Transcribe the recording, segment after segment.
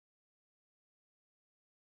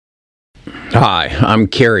Hi, I'm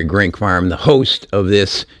Kerry Grinkmeyer. I'm the host of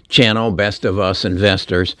this channel, Best of Us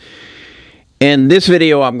Investors. In this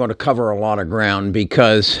video, I'm going to cover a lot of ground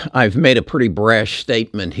because I've made a pretty brash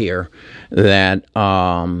statement here that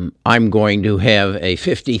I'm going to have a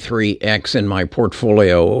 53x in my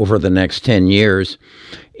portfolio over the next 10 years,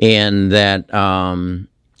 and that I'm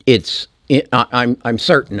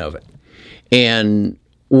certain of it. And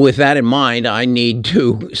with that in mind, I need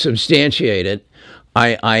to substantiate it.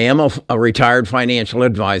 I am a retired financial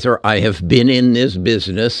advisor. I have been in this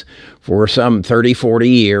business for some 30, 40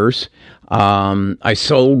 years. I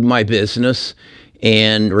sold my business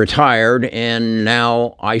and retired, and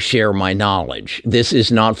now I share my knowledge. This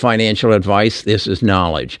is not financial advice. This is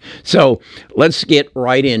knowledge. So let's get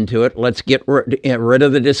right into it. Let's get rid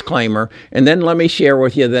of the disclaimer, and then let me share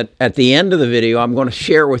with you that at the end of the video, I'm going to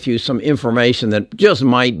share with you some information that just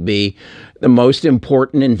might be the most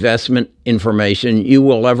important investment information you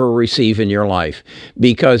will ever receive in your life,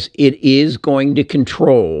 because it is going to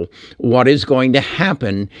control what is going to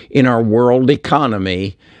happen in our world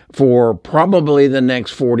economy for probably the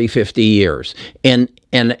next 40, 50 years. And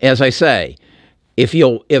as I say, if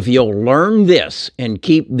you'll learn this and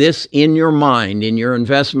keep this in your mind in your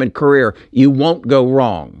investment career, you won't go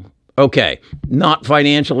wrong. Okay, not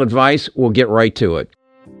financial advice. We'll get right to it.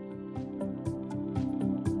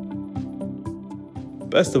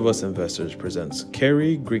 Best of Us Investors presents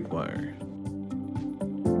Kerry Grinkmeyer.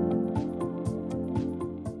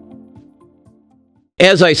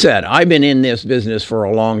 As I said, I've been in this business for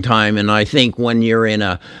a long time, and I think when you're in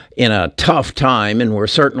a tough time, and we're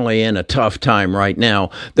certainly in a tough time right now,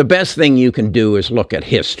 the best thing you can do is look at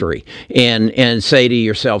history and say to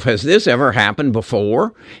yourself, has this ever happened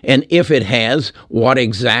before? And if it has, what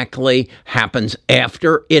exactly happens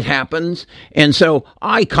after it happens? And so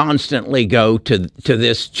I constantly go to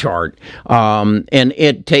this chart, and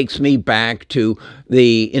it takes me back to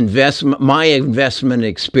my investment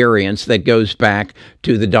experience that goes back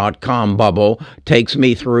to the dot-com bubble, takes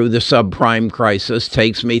me through the subprime crisis,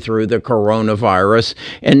 takes me through the coronavirus,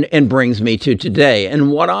 and brings me to today. And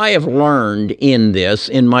what I have learned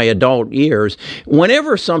in my adult years,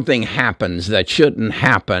 whenever something happens that shouldn't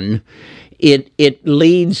happen, it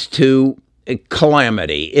leads to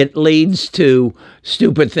calamity. It leads to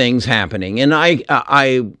stupid things happening. And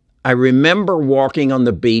I remember walking on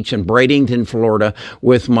the beach in Bradenton, Florida,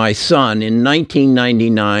 with my son in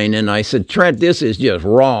 1999, and I said, Trent, this is just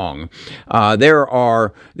wrong. There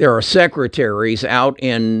are secretaries out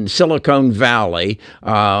in Silicon Valley,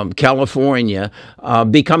 California,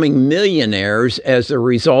 becoming millionaires as a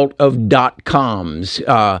result of dot-coms.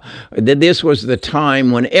 This was the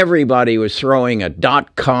time when everybody was throwing a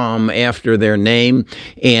dot-com after their name,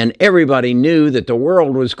 and everybody knew that the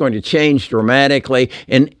world was going to change dramatically,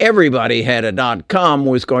 and everybody had a dot-com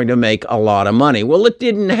was going to make a lot of money. Well, it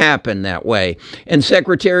didn't happen that way. And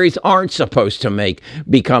secretaries aren't supposed to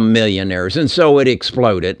become millionaires. And so it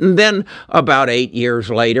exploded. And then about 8 years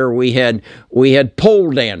later, we had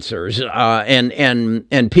pole dancers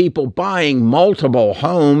and people buying multiple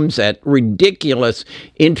homes at ridiculous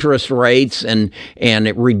interest rates and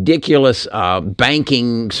ridiculous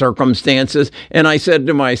banking circumstances. And I said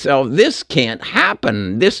to myself, this can't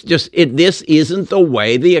happen. This isn't the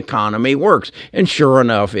way the economy works. And sure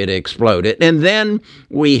enough, it exploded. And then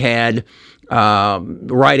we had,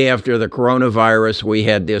 right after the coronavirus, we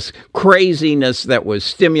had this craziness that was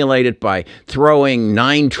stimulated by throwing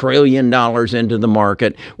 $9 trillion into the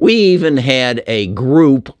market. We even had a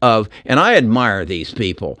group of, and I admire these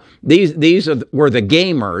people. These were the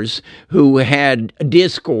gamers who had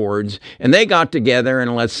discords, and they got together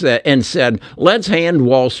and said, let's hand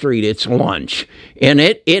Wall Street its lunch. And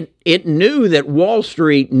it knew that Wall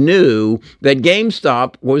Street knew that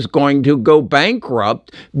GameStop was going to go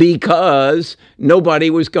bankrupt because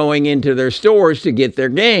nobody was going into their stores to get their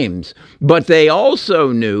games. But they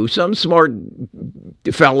also knew, some smart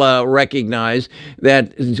fella recognized,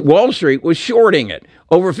 that Wall Street was shorting it.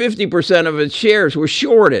 Over 50% of its shares were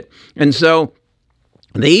shorted. And so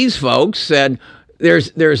these folks said,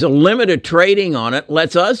 there's a limited trading on it.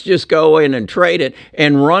 Let's us just go in and trade it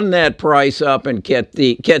and run that price up and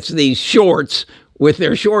catch these shorts with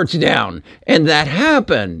their shorts down. And that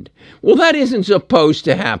happened. Well, that isn't supposed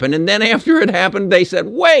to happen. And then after it happened, they said,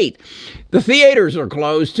 wait, the theaters are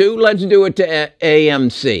closed too. Let's do it to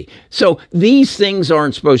AMC. So these things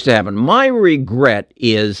aren't supposed to happen. My regret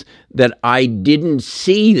is that I didn't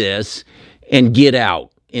see this and get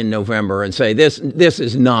out in November and say, this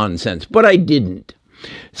is nonsense. But I didn't.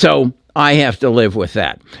 So I have to live with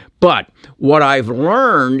that. But what I've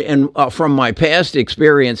learned and from my past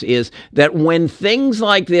experience is that when things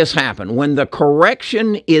like this happen, when the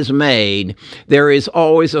correction is made, there is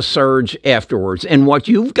always a surge afterwards. And what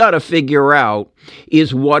you've got to figure out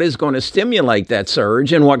is what is going to stimulate that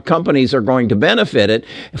surge and what companies are going to benefit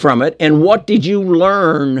from it. And what did you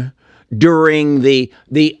learn during the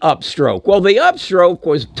upstroke? Well, the upstroke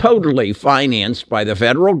was totally financed by the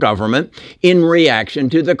federal government in reaction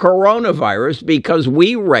to the coronavirus because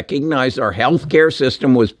we recognized our healthcare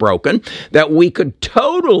system was broken, that we could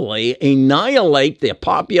totally annihilate the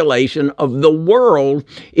population of the world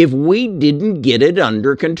if we didn't get it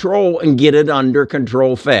under control and get it under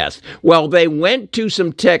control fast. Well, they went to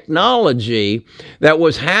some technology that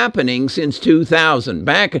was happening since 2000.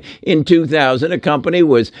 Back in 2000, a company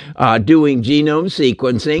was doing genome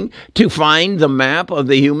sequencing to find the map of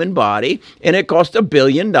the human body, and it cost $1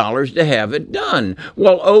 billion to have it done.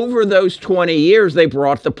 Well, over those 20 years, they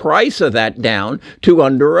brought the price of that down to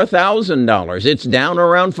under $1,000. It's down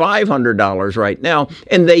around $500 right now,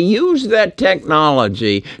 and they used that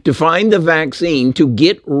technology to find the vaccine to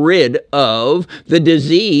get rid of the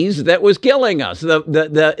disease that was killing us,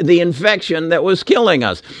 the infection that was killing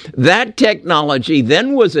us. That technology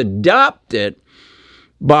then was adopted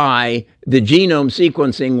by the genome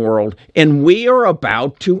sequencing world, and we are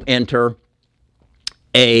about to enter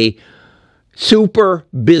a super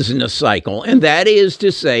business cycle. And that is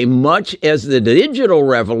to say, much as the digital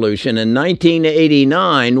revolution in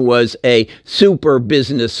 1989 was a super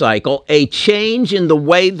business cycle, a change in the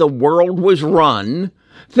way the world was run.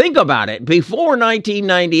 Think about it. Before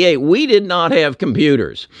 1998, we did not have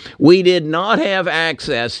computers. We did not have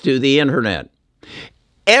access to the internet.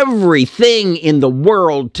 Everything in the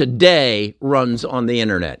world today runs on the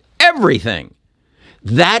internet. Everything.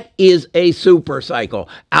 That is a super cycle.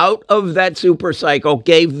 Out of that super cycle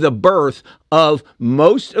gave the birth of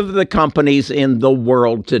most of the companies in the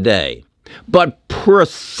world today. But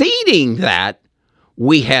preceding that,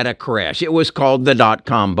 we had a crash. It was called the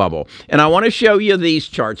dot-com bubble. And I want to show you these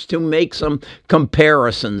charts to make some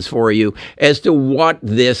comparisons for you as to what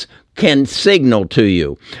this can signal to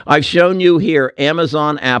you. I've shown you here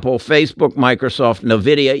Amazon, Apple, Facebook, Microsoft,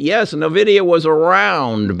 NVIDIA. Yes, NVIDIA was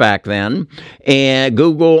around back then, and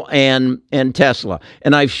Google and Tesla.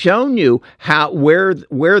 And I've shown you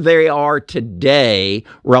where they are today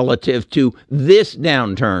relative to this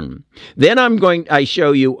downturn. Then I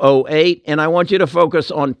show you 2008, and I want you to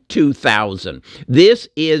focus on 2000. This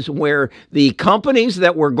is where the companies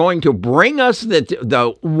that were going to bring us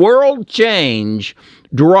the world change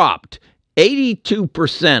dropped.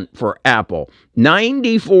 82% for Apple,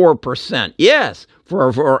 94%, yes,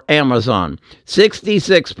 for Amazon,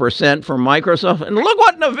 66% for Microsoft, and look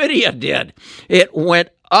what NVIDIA did. It went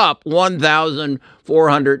up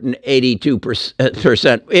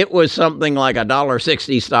 1,482%. It was something like a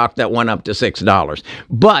 $1.60 stock that went up to $6.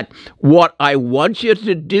 But what I want you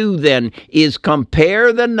to do then is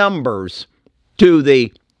compare the numbers to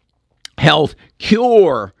the health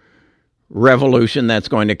cure revolution that's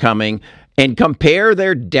going to coming, and compare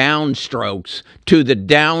their downstrokes to the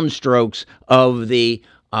downstrokes of the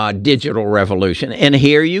digital revolution. And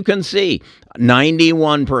here you can see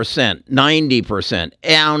 91%, 90%,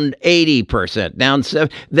 down 80%, down 7%.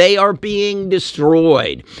 They are being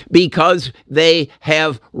destroyed because they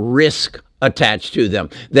have risk attached to them.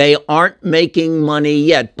 They aren't making money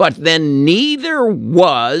yet, but then neither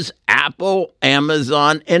was Apple,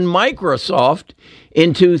 Amazon, and Microsoft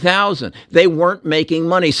in 2000. They weren't making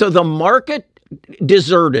money. So the market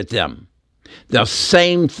deserted them. The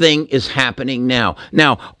same thing is happening now.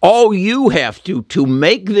 Now, all you have to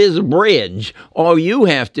make this bridge, all you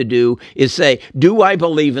have to do is say, do I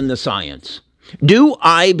believe in the science? Do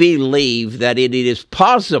I believe that it is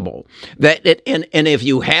possible that and if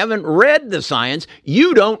you haven't read the science,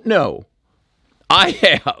 you don't know. I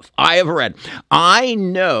have read. I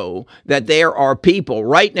know that there are people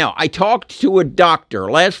right now. I talked to a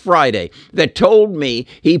doctor last Friday that told me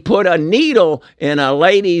he put a needle in a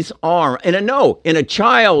lady's arm, in a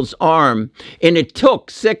child's arm, and it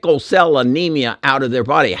took sickle cell anemia out of their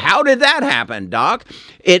body. How did that happen, Doc?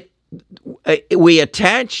 We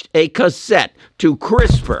attached a cassette to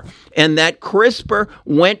CRISPR, and that CRISPR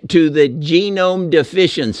went to the genome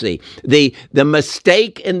deficiency, the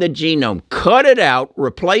mistake in the genome, cut it out,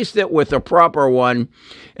 replaced it with a proper one,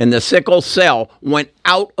 and the sickle cell went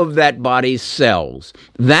out of that body's cells.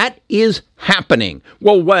 That is happening.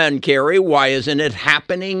 Well, when, Kerry, why isn't it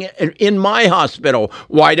happening in my hospital?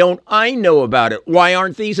 Why don't I know about it? Why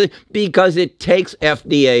aren't these? Because it takes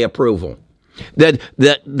FDA approval.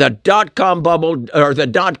 The dot-com bubble, or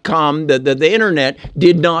the internet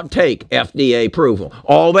did not take FDA approval.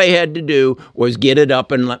 All they had to do was get it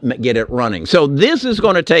up and get it running. So this is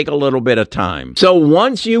going to take a little bit of time. So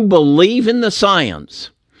once you believe in the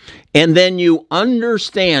science, and then you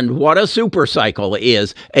understand what a supercycle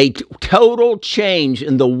is, a total change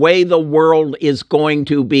in the way the world is going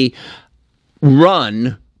to be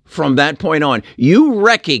run from that point on, you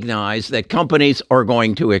recognize that companies are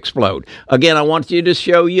going to explode. Again, I want you to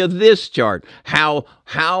show you this chart, how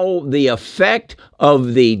the effect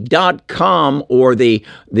of the dot-com or the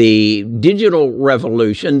digital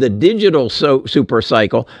revolution, the digital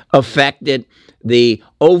supercycle, affected the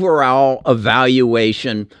overall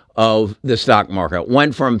evaluation of the stock market.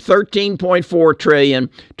 Went from 13.4 trillion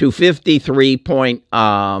to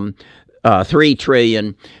 53.3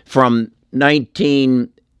 trillion from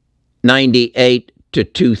 1998 to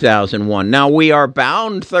 2001. Now, we are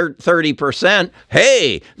bound 30%.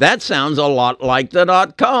 Hey, that sounds a lot like the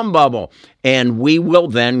dot-com bubble. And we will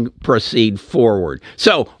then proceed forward.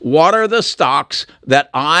 So what are the stocks that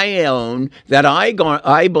I own that I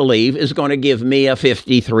believe is going to give me a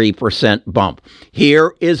 53% bump?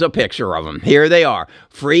 Here is a picture of them. Here they are.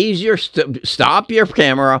 Stop your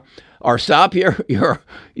camera, or stop your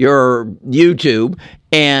YouTube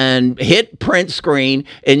and hit print screen,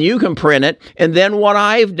 and you can print it. And then what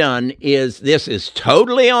I've done is, this is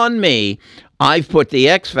totally on me, I've put the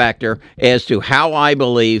X factor as to how I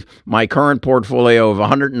believe my current portfolio of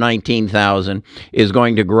 119,000 is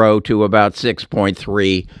going to grow to about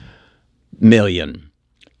 6.3 million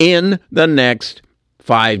in the next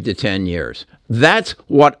 5 to 10 years. That's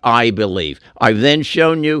what I believe. I've then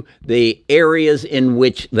shown you the areas in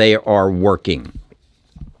which they are working.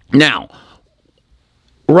 Now,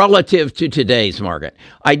 relative to today's market,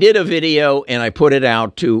 I did a video and I put it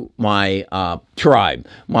out to my tribe,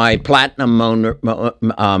 my platinum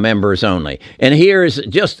members only. And here's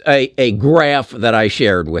just a graph that I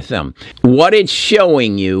shared with them. What it's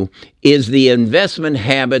showing you is the investment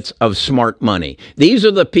habits of smart money. These are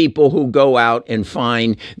the people who go out and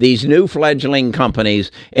find these new fledgling companies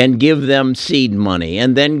and give them seed money,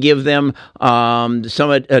 and then give them some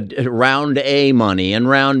round A money and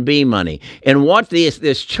round B money. And what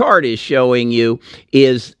this chart is showing you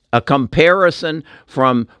is a comparison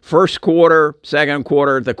from first quarter, second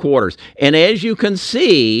quarter, the quarters. And as you can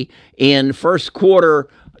see, in first quarter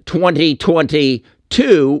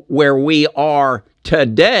 2022, where we are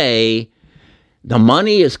today, the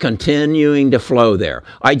money is continuing to flow there.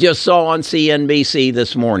 I just saw on CNBC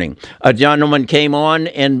this morning, a gentleman came on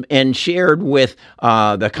and shared with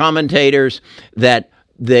the commentators that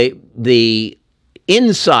the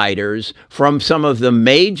insiders from some of the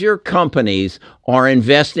major companies are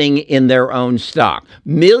investing in their own stock.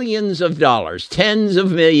 Millions of dollars, tens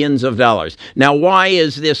of millions of dollars. Now, why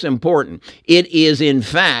is this important? It is, in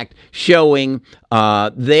fact, showing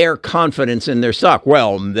their confidence in their stock.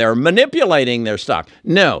 Well, they're manipulating their stock.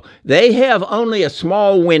 No, they have only a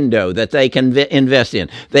small window that they can invest in.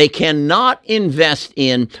 They cannot invest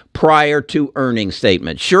in prior to earnings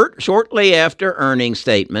statements. Shortly after earnings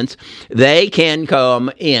statements, they can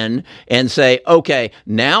come in and say, okay,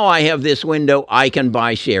 now I have this window, I can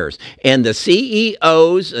buy shares. And the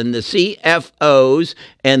CEOs and the CFOs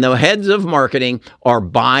and the heads of marketing are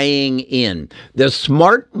buying in. The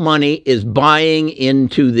smart money is buying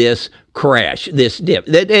into this crash, this dip.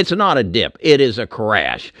 It's not a dip. It is a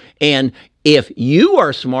crash. And if you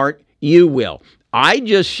are smart, you will. I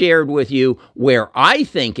just shared with you where I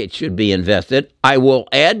think it should be invested. I will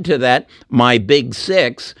add to that my big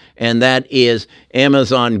six, and that is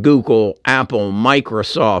Amazon, Google, Apple,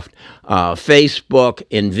 Microsoft, Facebook,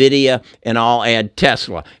 NVIDIA, and I'll add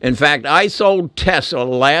Tesla. In fact, I sold Tesla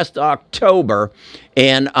last October,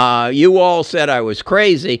 and you all said I was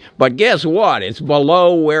crazy, but guess what? It's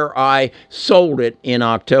below where I sold it in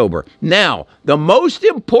October. Now, the most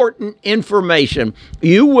important information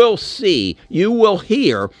you will see, you will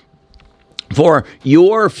hear for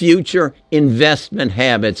your future investment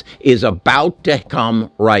habits is about to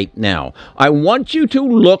come right now. I want you to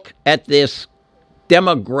look at this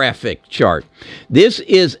demographic chart. This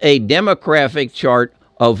is a demographic chart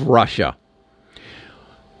of Russia.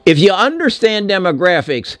 If you understand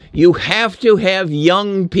demographics, you have to have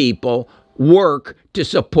young people work to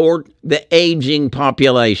support the aging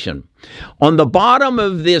population. On the bottom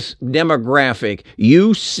of this demographic,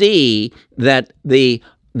 you see that the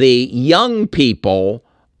young people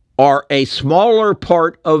are a smaller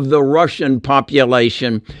part of the Russian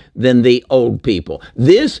population than the old people.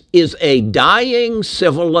 This is a dying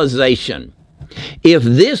civilization. If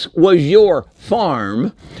this was your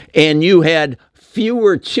farm and you had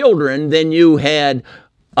fewer children than you had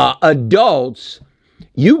adults,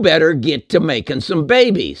 you better get to making some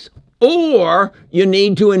babies. Or you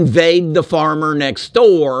need to invade the farmer next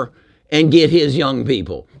door and get his young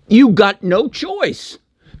people. You got no choice.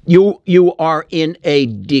 You are in a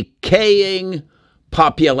decaying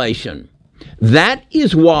population. That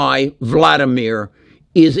is why Vladimir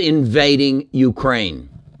is invading Ukraine.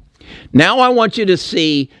 Now I want you to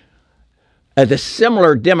see the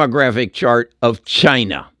similar demographic chart of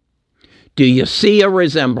China. Do you see a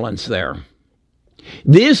resemblance there?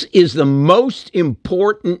 This is the most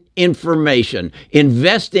important information,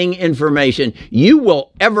 investing information you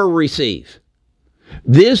will ever receive.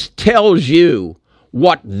 This tells you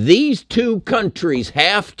what these two countries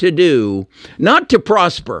have to do, not to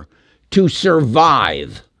prosper, to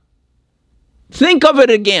survive. Think of it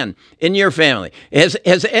again in your family. Has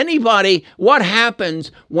anybody, what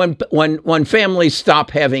happens when families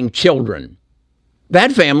stop having children?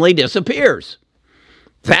 That family disappears.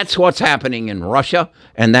 That's what's happening in Russia,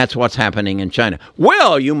 and that's what's happening in China.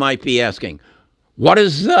 Well, you might be asking, what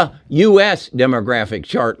does the U.S. demographic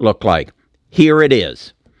chart look like? Here it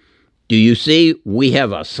is. Do you see? We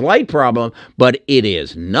have a slight problem, but it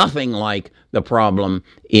is nothing like the problem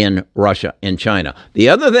in Russia and China. The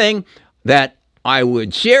other thing that I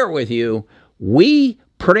would share with you, we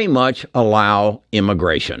pretty much allow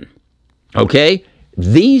immigration. Okay?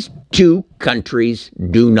 These two countries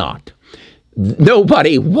do not.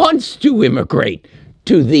 Nobody wants to immigrate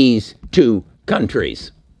to these two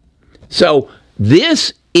countries. So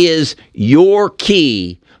this is your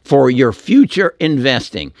key for your future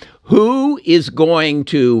investing. Who is going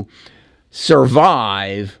to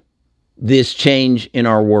survive this change in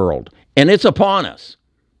our world? And it's upon us.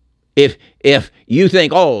 If you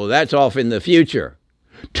think, oh, that's off in the future,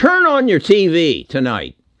 turn on your TV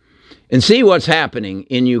tonight and see what's happening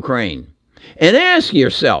in Ukraine. And ask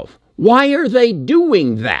yourself, why are they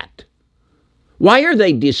doing that? Why are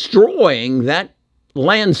they destroying that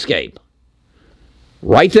landscape?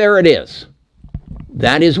 Right there it is.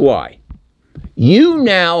 That is why. You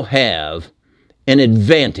now have an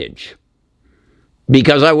advantage.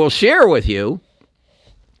 Because I will share with you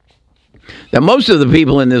that most of the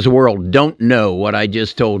people in this world don't know what I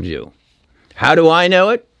just told you. How do I know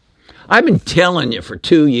it? I've been telling you for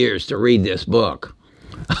 2 years to read this book.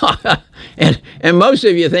 and most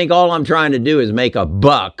of you think all I'm trying to do is make a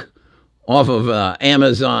buck off of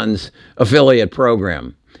Amazon's affiliate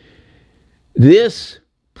program. This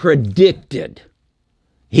predicted,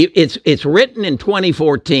 it's written in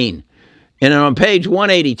 2014, and on page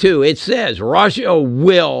 182 it says Russia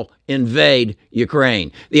will invade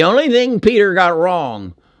Ukraine. The only thing Peter got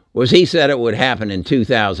wrong was he said it would happen in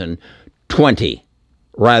 2020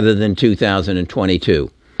 rather than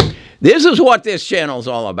 2022. This is what this channel's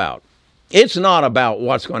all about. It's not about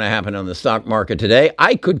what's going to happen on the stock market today.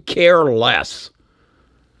 I could care less.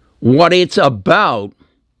 What it's about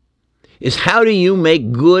is how do you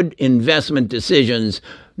make good investment decisions,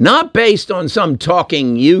 not based on some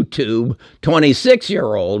talking YouTube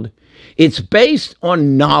 26-year-old. It's based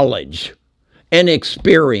on knowledge and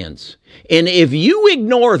experience. And if you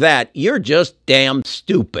ignore that, you're just damn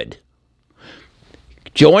stupid.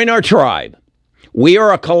 Join our tribe. We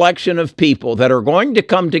are a collection of people that are going to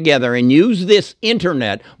come together and use this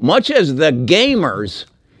internet, much as the gamers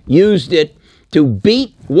used it to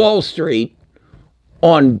beat Wall Street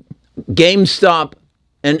on GameStop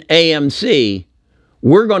and AMC.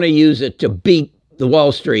 We're going to use it to beat the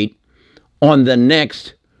Wall Street on the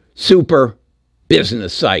next super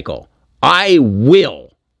business cycle. I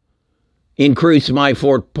will increase my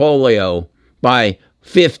portfolio by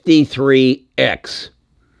 53x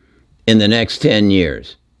in the next 10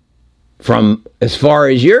 years. From as far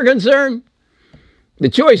as you're concerned, the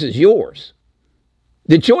choice is yours.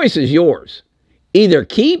 The choice is yours. Either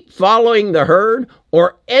keep following the herd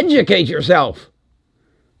or educate yourself.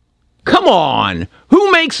 Come on.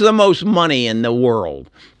 Who makes the most money in the world?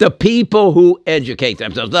 The people who educate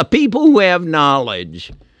themselves, the people who have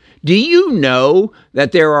knowledge. Do you know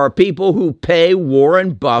that there are people who pay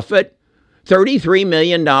Warren Buffett $33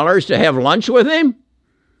 million to have lunch with him?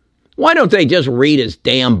 Why don't they just read his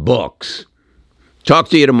damn books? Talk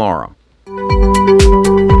to you tomorrow.